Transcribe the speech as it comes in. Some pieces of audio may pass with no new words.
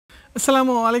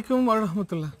Assalamu alaikum wa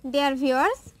rahmatullah. Dear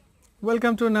viewers,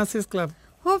 Welcome to Nasirs Club.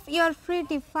 hope you are free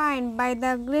to find by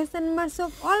the grace and mercy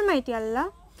of Almighty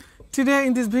Allah. Today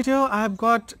in this video I have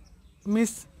got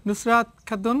Miss Nusrat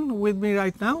Khadun with me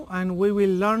right now and we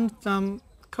will learn some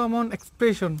common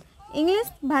expression. English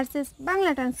versus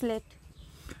Bangla translate.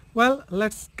 Well,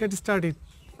 let's get started.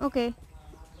 Okay.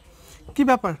 কি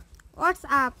ব্যাপার? What's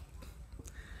up?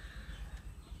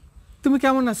 তুমি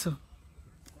কেমন আছো?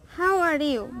 How are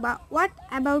you? But what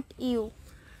about you?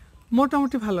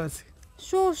 মোটামুটি ভালো আছি।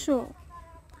 So.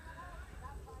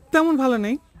 তেমন ভালো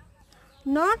নেই।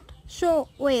 Not so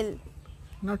well.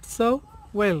 Not so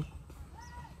well.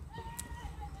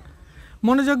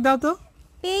 মনোযোগ দাও তো।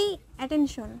 Pay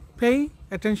attention. Pay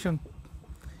attention.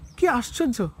 কি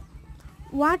আশ্চর্য।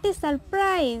 What a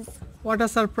surprise. What a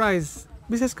surprise.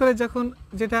 বিশেষ করে যখন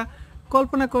যেটা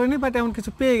কল্পনা করিনি বাট এমন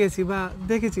কিছু পেয়ে গেছি বা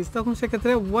দেখেছিস তখন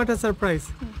সেক্ষেত্রে what a surprise.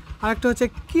 আরেকটা হচ্ছে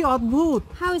কি অদ্ভুত।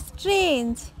 How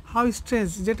strange. How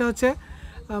strange যেটা হচ্ছে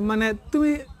মানে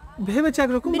তুমি ভেবেছো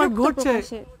একরকম বাট ঘটছে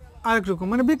আরেক রকম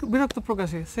মানে বিরক্ত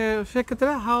প্রকাশে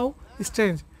সেক্ষেত্রে how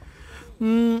strange.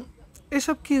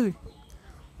 এসব কি?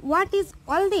 What is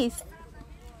all this?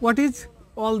 What is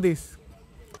all this?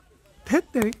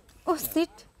 ধেত্তেরি Oh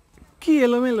shit. কি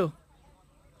এলোমেলো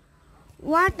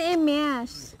What a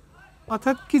mess.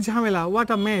 অর্থাৎ কি ঝামেলা what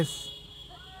a mess.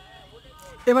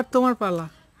 এবার তোমার পালা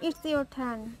It's your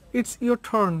turn. It's your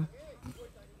turn.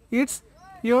 It's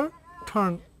your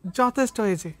turn. যথেষ্ট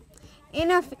হয়েছে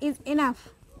Enough is enough.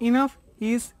 Enough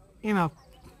is enough.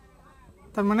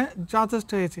 তার মানে যথেষ্ট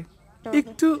হয়েছে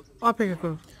একটু অপেক্ষা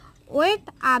করো Wait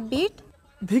a bit.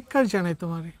 ধিক্কার জানাই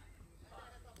তোমারে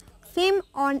Shame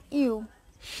on you.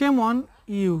 Shame on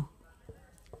you.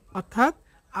 অর্থাৎ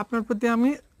আপনার প্রতি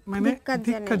আমি মানে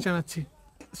ধিক্কার জানাচ্ছি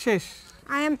শেষ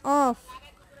I am off.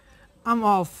 I'm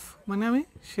off মানে আমি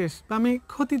শেষ বা আমি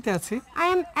ক্ষতিতে আছি I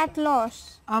am at loss.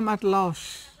 I'm at loss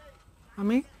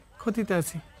আমি ক্ষতিতে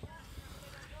আছি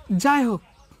যাই হোক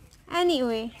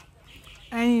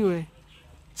anyway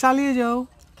চালিয়ে যাও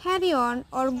Carry on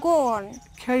or go on.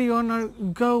 carry on or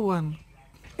go on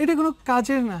এটা কোনো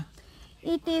কাজের না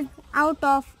It is out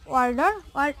of order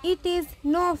or it is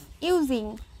no using.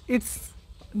 it's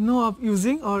no of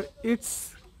using or it's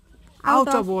out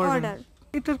of order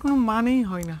এটার কোনো মানেই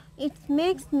হয় না It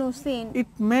makes no sense.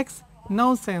 it makes no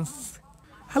sense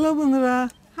hello বন্ধুরা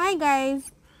Hi guys.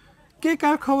 কে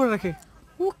কার খবর রাখে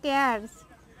Who cares?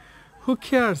 who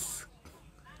cares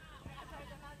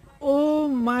oh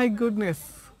my goodness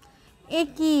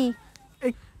Eki.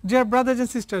 Dear brothers and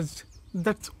sisters,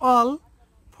 that's all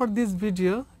for this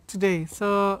video today. So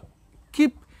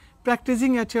keep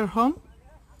practicing at your home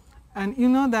and you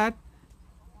know that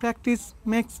practice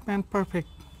makes man perfect.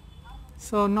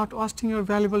 So not wasting your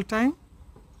valuable time,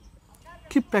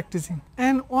 keep practicing.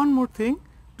 And one more thing,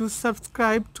 do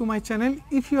subscribe to my channel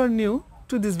if you are new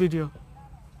to this video.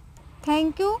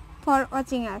 Thank you for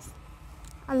watching us.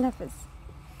 Allah Hafiz.